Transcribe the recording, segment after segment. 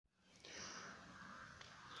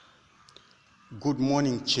Good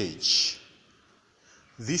morning, church.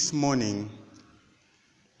 This morning,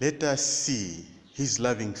 let us see his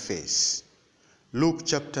loving face. Luke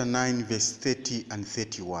chapter 9, verse 30 and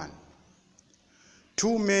 31.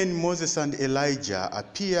 Two men, Moses and Elijah,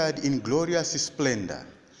 appeared in glorious splendor,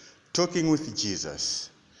 talking with Jesus.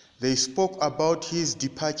 They spoke about his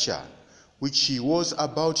departure, which he was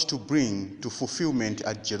about to bring to fulfillment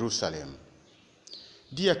at Jerusalem.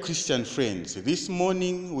 Dear Christian friends, this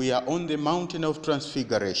morning we are on the mountain of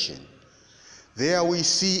transfiguration. There we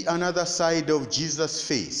see another side of Jesus'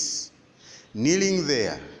 face. Kneeling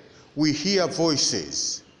there, we hear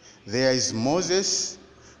voices. There is Moses,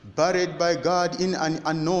 buried by God in an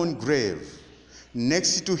unknown grave.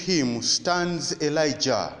 Next to him stands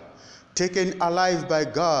Elijah, taken alive by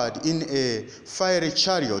God in a fiery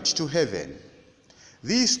chariot to heaven.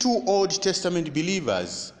 These two Old Testament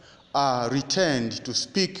believers are returned to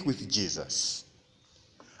speak with Jesus.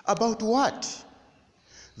 About what?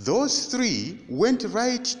 Those three went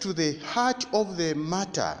right to the heart of the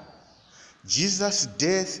matter, Jesus'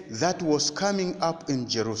 death that was coming up in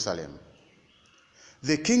Jerusalem.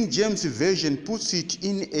 The King James Version puts it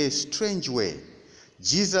in a strange way.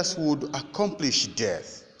 Jesus would accomplish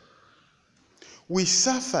death. We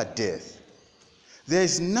suffer death. There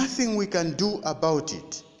is nothing we can do about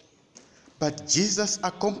it. But Jesus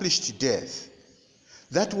accomplished death.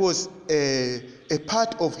 That was a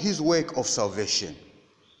part of his work of salvation.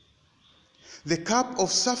 The cup of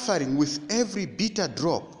suffering with every bitter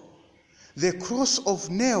drop, the cross of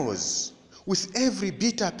nails with every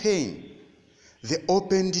bitter pain, the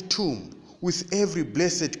opened tomb with every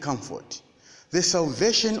blessed comfort, the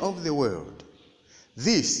salvation of the world.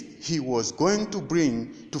 This he was going to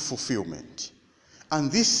bring to fulfillment.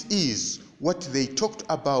 And this is what they talked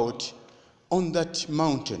about on that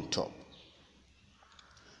mountaintop.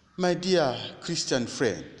 My dear Christian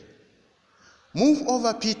friend, move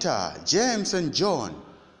over Peter, James, and John.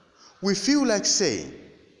 We feel like saying,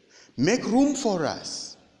 make room for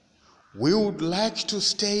us. We would like to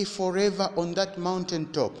stay forever on that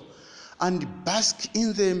mountaintop and bask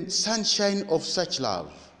in the sunshine of such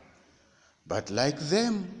love. But like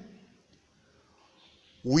them,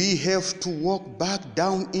 we have to walk back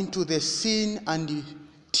down into the sin and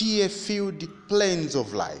tear-filled plains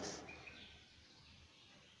of life.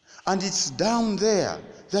 And it's down there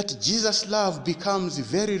that Jesus' love becomes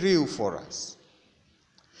very real for us.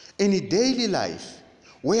 In a daily life,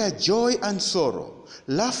 where joy and sorrow,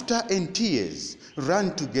 laughter and tears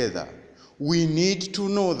run together, we need to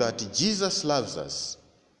know that Jesus loves us.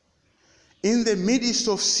 In the midst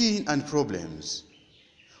of sin and problems,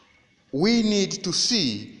 we need to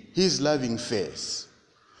see his loving face.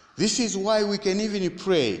 This is why we can even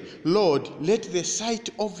pray, Lord, let the sight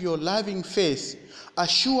of your loving face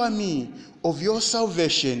assure me of your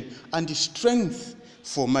salvation and strength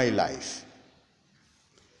for my life.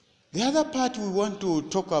 The other part we want to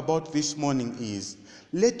talk about this morning is,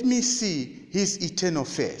 let me see his eternal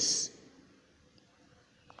face.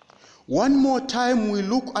 One more time we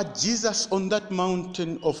look at Jesus on that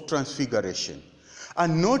mountain of transfiguration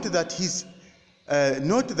and note that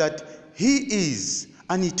he is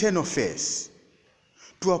an eternal face.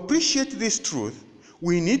 To appreciate this truth,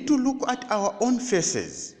 we need to look at our own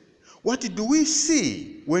faces. What do we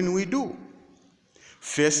see when we do?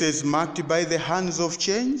 Faces marked by the hands of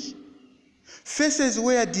change? Faces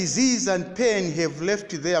where disease and pain have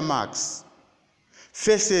left their marks?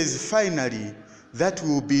 Faces, finally, that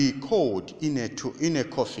will be cold in a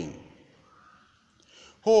coffin.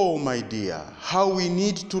 Oh, my dear, how we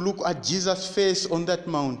need to look at Jesus' face on that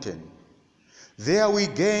mountain. There we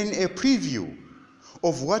gain a preview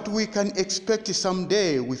of what we can expect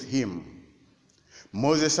someday with him.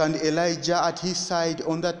 Moses and Elijah at his side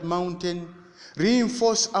on that mountain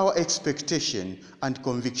reinforce our expectation and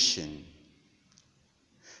conviction.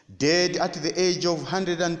 Dead at the age of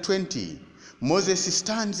 120, Moses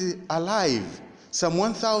stands alive some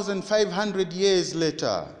 1,500 years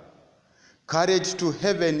later, carried to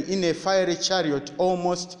heaven in a fiery chariot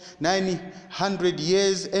almost 900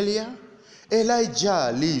 years earlier.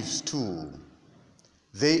 Elijah lives too.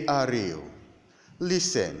 They are real.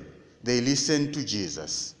 Listen, they listen to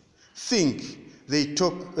Jesus. Think, they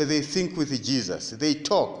think with Jesus. They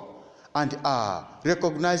talk and are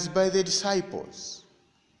recognized by the disciples.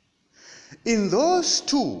 In those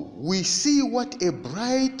two, we see what a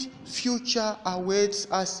bright future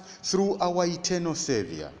awaits us through our eternal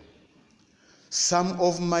Savior. Some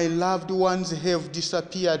of my loved ones have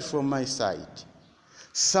disappeared from my sight.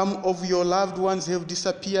 Some of your loved ones have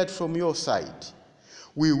disappeared from your sight.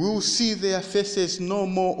 We will see their faces no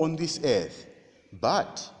more on this earth,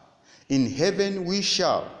 but in heaven we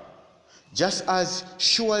shall. Just as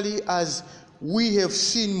surely as we have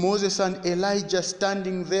seen Moses and Elijah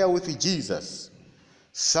standing there with Jesus,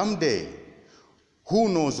 someday, who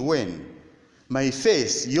knows when, my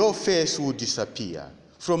face, your face will disappear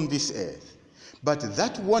from this earth. But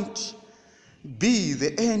that won't be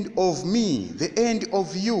the end of me, the end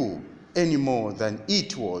of you, any more than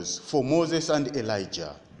it was for Moses and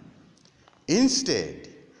Elijah. Instead,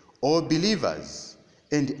 all believers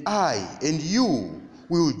and I and you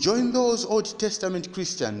will join those Old Testament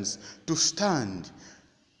Christians to stand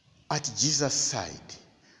at Jesus' side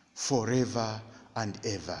forever and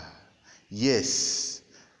ever. Yes,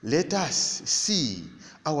 let us see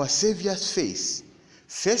our Savior's face,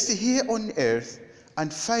 first here on earth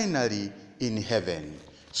and finally in heaven.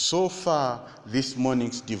 So far, this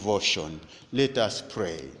morning's devotion. Let us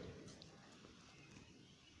pray.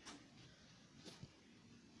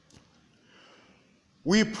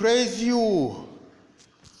 We praise you,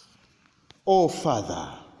 O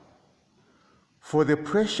Father, for the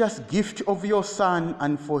precious gift of your Son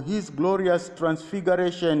and for his glorious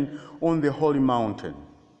transfiguration on the holy mountain.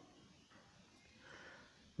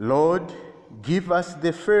 Lord, give us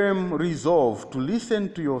the firm resolve to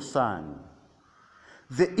listen to your Son,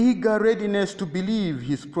 the eager readiness to believe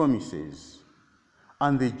his promises,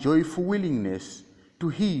 and the joyful willingness to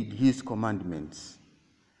heed his commandments.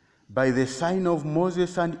 By the sign of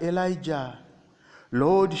Moses and Elijah,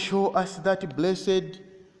 Lord, show us that blessed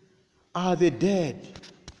are the dead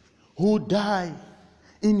who die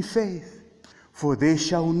in faith, for they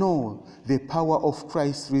shall know the power of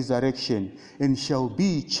Christ's resurrection and shall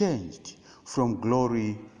be changed from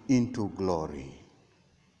glory into glory.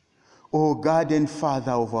 O God and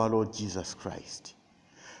Father of our Lord Jesus Christ,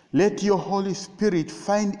 let your Holy Spirit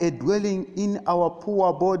find a dwelling in our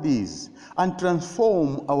poor bodies and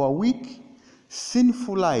transform our weak,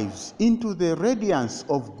 sinful lives into the radiance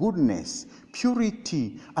of goodness,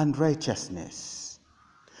 purity, and righteousness.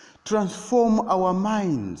 Transform our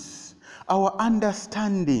minds, our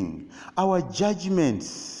understanding, our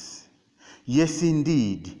judgments, yes,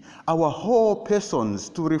 indeed, our whole persons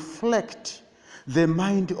to reflect the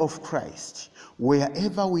mind of Christ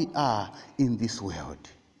wherever we are in this world.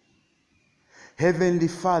 Heavenly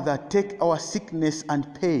Father, take our sickness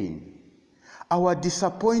and pain, our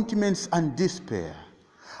disappointments and despair,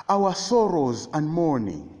 our sorrows and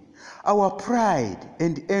mourning, our pride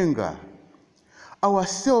and anger, our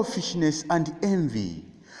selfishness and envy,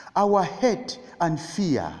 our hate and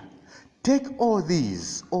fear. Take all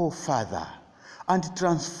these, O Father, and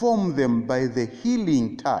transform them by the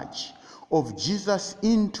healing touch of Jesus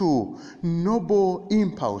into noble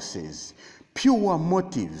impulses, pure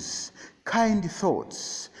motives, kind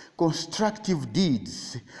thoughts, constructive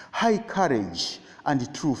deeds, high courage,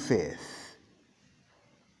 and true faith.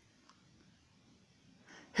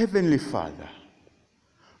 Heavenly Father,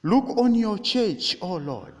 look on your church, O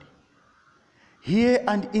Lord, here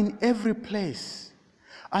and in every place,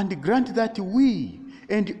 and grant that we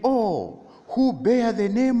and all who bear the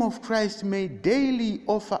name of Christ may daily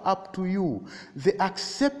offer up to you the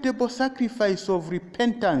acceptable sacrifice of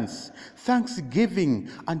repentance, thanksgiving,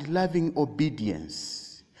 and loving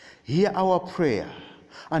obedience. Hear our prayer,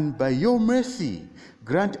 and by your mercy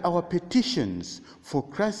grant our petitions for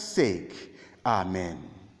Christ's sake. Amen.